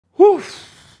Whew,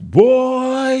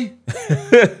 boy. I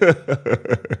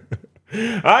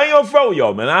ain't gonna throw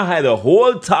y'all, man. I had a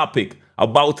whole topic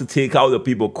about to take out the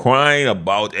people crying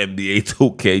about NBA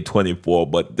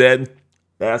 2K24, but then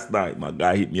last night my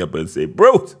guy hit me up and said,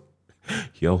 "Bro,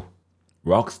 yo,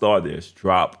 Rockstar just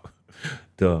dropped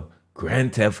the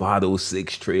Grand Theft Auto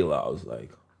 6 trailer." I was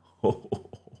like, oh.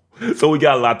 So we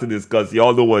got a lot to discuss.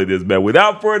 Y'all know what it is, man.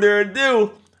 Without further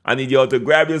ado, I need y'all to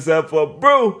grab yourself a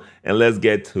brew and let's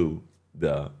get to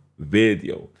the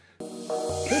video.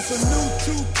 It's a new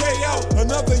 2K out,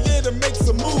 another year to make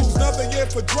some moves, another year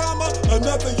for drama,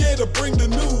 another year to bring the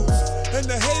news. And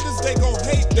the haters, they gon'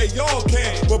 hate, they all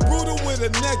can. But Brutal with the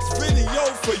next video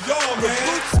for y'all, man. The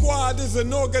Brute Squad is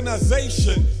an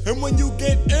organization, and when you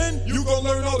get in, you gon'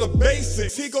 learn all the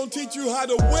basics. He gon' teach you how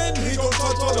to win, he gon'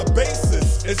 touch all the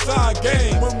bases. It's our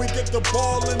game. When we get the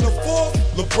ball in the fourth,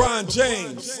 LeBron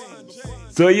James.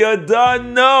 So you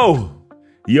done know.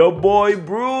 Your boy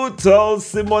Brutal,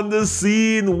 him on the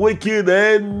scene, wicked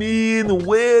and mean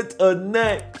with a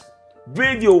next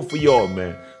video for y'all,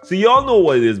 man. So y'all know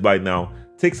what it is by now.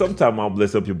 Take some time out,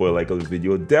 bless up your boy, like on the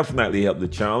video. Definitely help the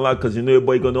channel out, because you know your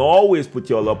boy gonna always put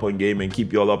y'all up on game and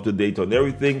keep y'all up to date on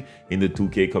everything in the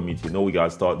 2K community. You know we gotta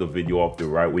start the video off the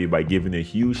right way by giving a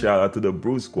huge shout out to the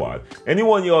Brute Squad.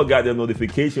 Anyone y'all got their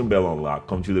notification bell unlocked,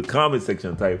 come to the comment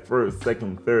section, type first,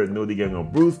 second, third, know the gang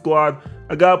on Brute Squad.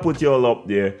 I gotta put y'all up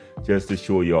there just to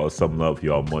show y'all some love,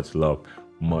 y'all. Much love,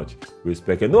 much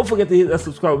respect. And don't forget to hit that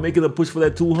subscribe. We're making a push for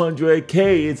that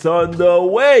 200K. It's on the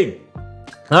way.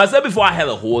 Now, I said before I had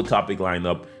a whole topic lined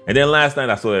up, and then last night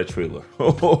I saw that trailer.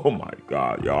 Oh my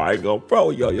God, y'all, I go,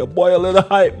 bro, yo, your boy a little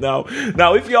hype now.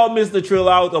 Now, if y'all missed the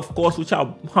trailer out, of course, which I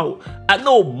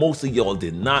know most of y'all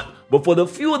did not, but for the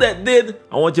few that did,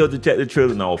 I want y'all to check the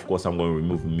trailer. Now, of course, I'm going to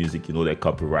remove the music, you know, that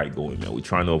copyright going, man. We're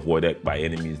trying to avoid that by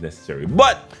any means necessary.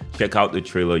 But check out the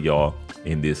trailer, y'all,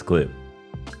 in this clip.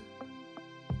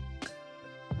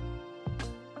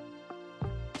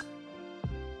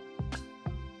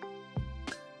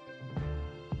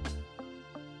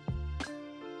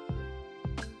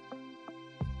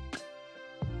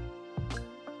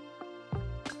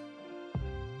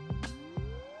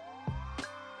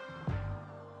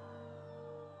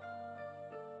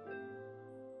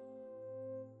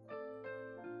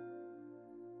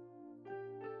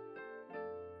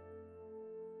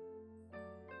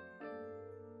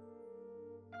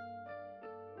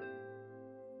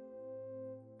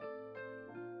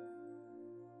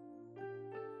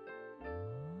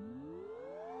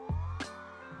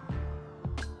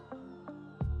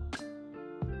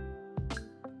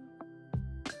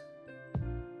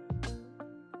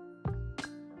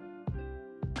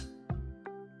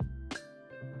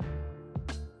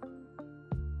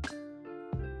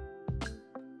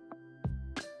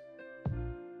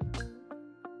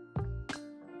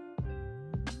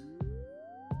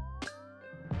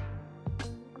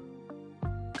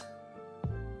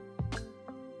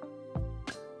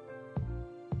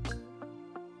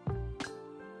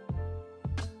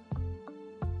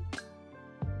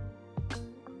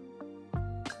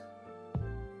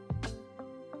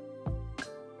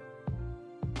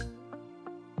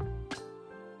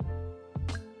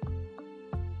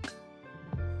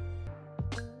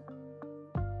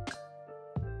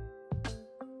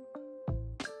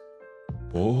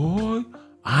 Boy,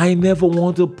 I never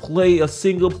want to play a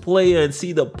single player and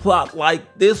see the plot like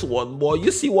this one, boy.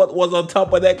 You see what was on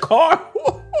top of that car?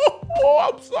 Oh,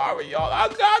 I'm sorry, y'all. I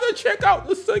gotta check out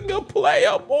the single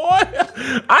player, boy.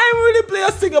 I ain't really play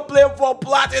a single player for a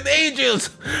plot in ages.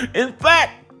 In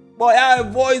fact, boy, I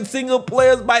avoid single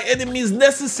players by any means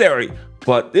necessary.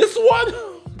 But this one,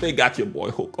 they got your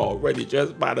boy hooked already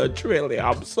just by the trailer.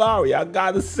 I'm sorry, I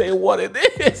gotta say what it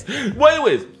is. But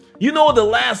anyways, you know the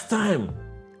last time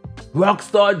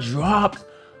Rockstar dropped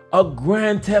a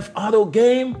Grand Theft Auto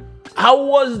game, I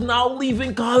was now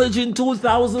leaving college in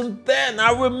 2010.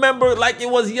 I remember like it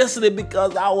was yesterday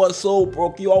because I was so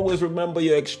broke. You always remember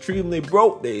your extremely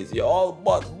broke days, y'all.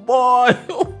 But boy,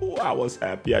 I was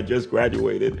happy. I just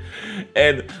graduated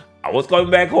and I was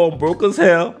coming back home broke as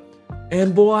hell.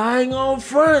 And boy, I ain't on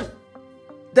front.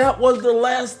 That was the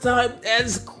last time.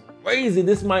 That's crazy.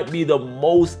 This might be the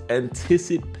most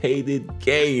anticipated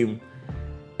game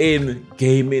in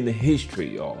gaming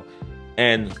history, y'all.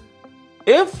 And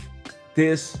if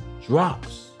this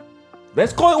drops,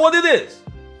 let's call it what it is,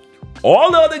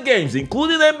 all the other games,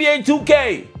 including NBA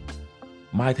 2K,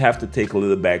 might have to take a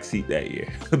little backseat that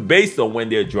year based on when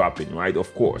they're dropping, right?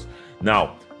 Of course.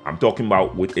 Now, I'm talking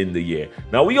about within the year.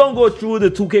 Now, we're going to go through the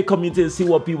 2K community and see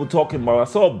what people talking about. I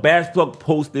saw Bassplug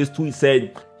post this tweet.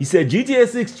 He said GTA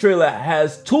 6 trailer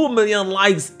has 2 million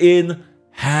likes in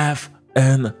half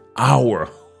an hour.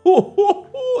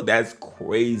 That's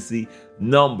crazy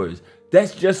numbers.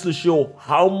 That's just to show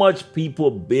how much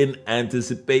people been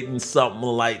anticipating something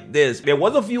like this. There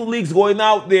was a few leaks going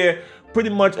out there pretty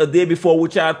much a day before,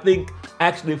 which I think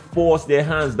actually forced their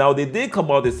hands. Now, they did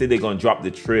come out and say they're going to drop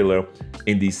the trailer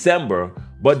in December,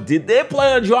 but did they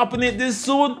plan on dropping it this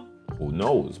soon? Who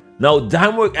knows? Now,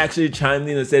 Dimework actually chimed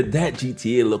in and said that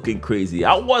GTA looking crazy.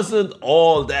 I wasn't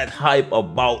all that hype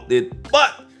about it,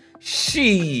 but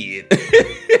shit.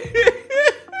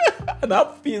 And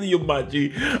I feel you, my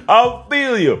G. I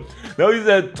feel you. Now he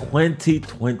said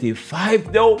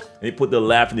 2025 though, and he put the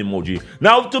laughing emoji.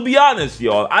 Now, to be honest,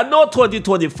 y'all, I know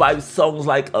 2025 sounds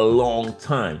like a long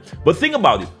time, but think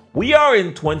about it. We are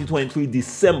in 2023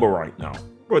 December right now.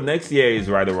 Bro, next year is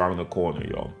right around the corner,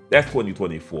 y'all. That's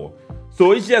 2024.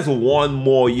 So it's just one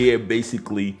more year,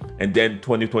 basically, and then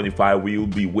 2025 we will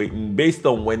be waiting based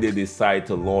on when they decide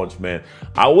to launch, man.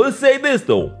 I will say this,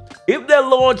 though. If they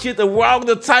launch it around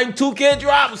the time 2K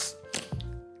drops,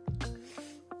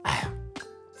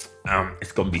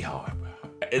 it's going to be hard, bro.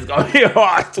 It's going to be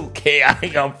hard, 2K. I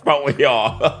ain't going to front with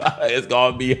y'all. It's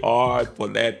going to be hard for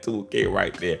that 2K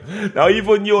right there. Now,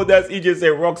 even you, that's EJ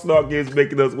said Rockstar Games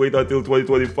making us wait until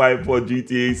 2025 for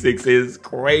GTA 6 is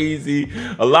crazy.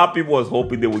 A lot of people was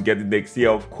hoping they would get it next year,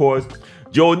 of course.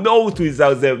 Joe knows tweets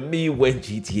out at me when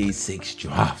GTA 6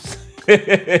 drops.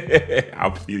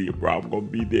 I feel you, bro. I'm gonna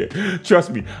be there. Trust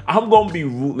me, I'm gonna be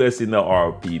ruthless in the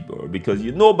RP, bro, because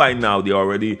you know by now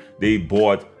they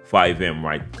bought 5M,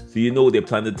 right? So you know they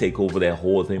plan to take over that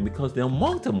whole thing because the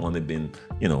amount of money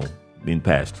been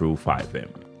passed through 5M.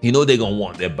 You know they're gonna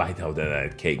want their bite out of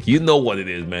that cake. You know what it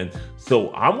is, man.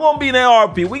 So I'm gonna be in that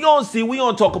RP. We're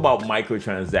gonna talk about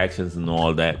microtransactions and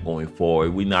all that going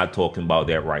forward. We're not talking about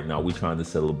that right now. We're trying to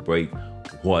celebrate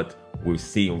what we're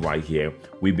seeing right here.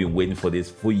 We've been waiting for this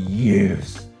for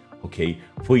years. Okay,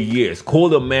 for years.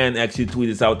 Colder Man actually tweeted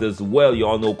this out as well.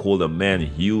 Y'all know Colder Man,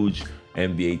 huge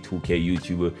NBA 2K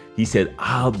YouTuber. He said,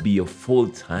 I'll be a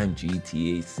full-time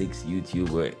GTA 6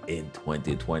 YouTuber in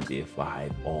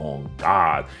 2025. On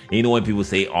God. And you know when people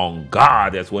say on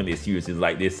God, that's when they're serious. It's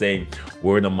like they're saying,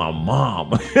 word of my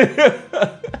mom.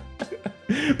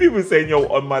 People saying, yo,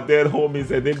 on my dead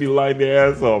homies, and they be lying their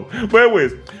ass off. But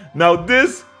anyways, now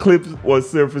this clip was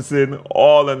surfacing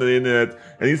all on the internet,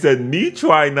 and he said, me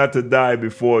trying not to die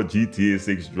before GTA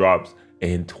 6 drops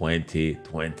in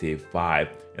 2025.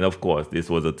 And of course, this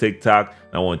was a TikTok,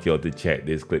 and I want y'all to check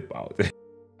this clip out.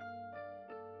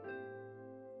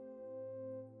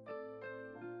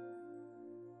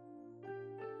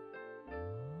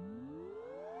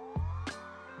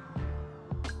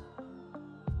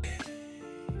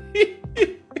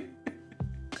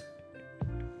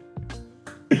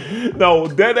 No,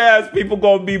 dead ass people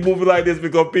gonna be moving like this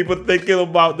because people thinking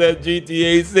about that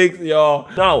GTA 6, y'all.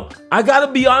 Now, I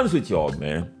gotta be honest with y'all,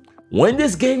 man. When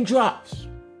this game drops,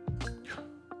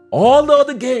 all the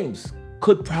other games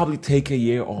could probably take a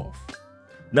year off.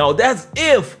 Now, that's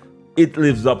if it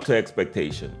lives up to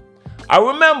expectation. I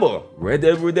remember Red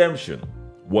Dead Redemption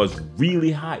was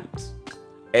really hyped.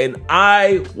 And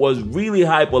I was really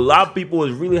hyped. A lot of people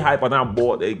was really hyped, and I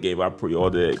bought that game. I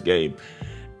pre-ordered that game.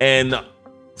 And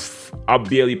I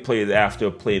barely played it after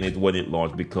playing it when it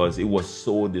launched because it was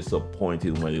so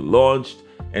disappointing when it launched.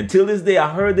 Until this day,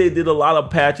 I heard they did a lot of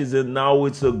patches and now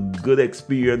it's a good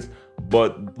experience.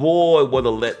 But boy, what a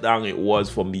letdown it was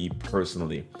for me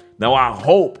personally. Now, I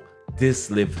hope this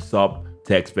lives up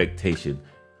to expectation.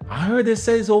 I heard it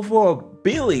says over $1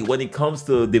 billion when it comes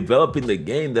to developing the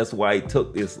game. That's why it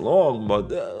took this long. But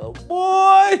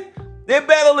boy, they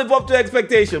better live up to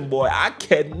expectation, boy. I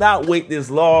cannot wait this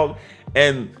long.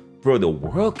 And bro, the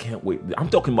world can't wait. I'm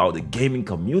talking about the gaming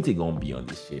community gonna be on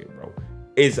this shit, bro.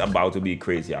 It's about to be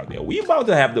crazy out there. We about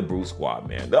to have the Brew Squad,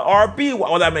 man. The RP,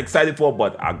 what I'm excited for,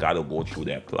 but I gotta go through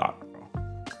that plot, bro.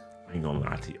 I ain't gonna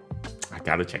lie to you. I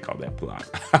gotta check out that plot.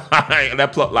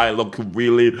 That plot line look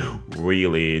really,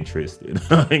 really interesting.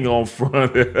 I ain't gonna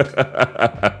front.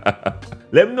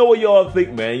 Let me know what y'all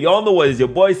think, man. Y'all know what is your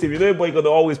boy Steve. You know your boy gonna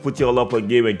always put y'all up on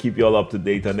game and keep y'all up to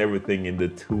date on everything in the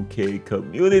 2K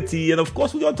community. And of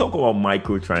course, we're gonna talk about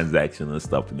microtransactions and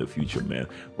stuff in the future, man.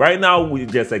 Right now, we're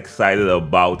just excited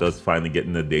about us finally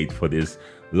getting a date for this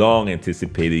long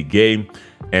anticipated game.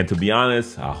 And to be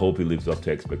honest, I hope it lives up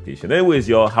to expectation. Anyways,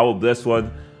 y'all, have a blessed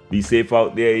one. Be safe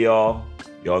out there, y'all.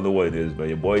 Y'all know what it is, man.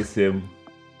 Your boy Sim.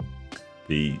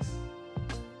 Peace.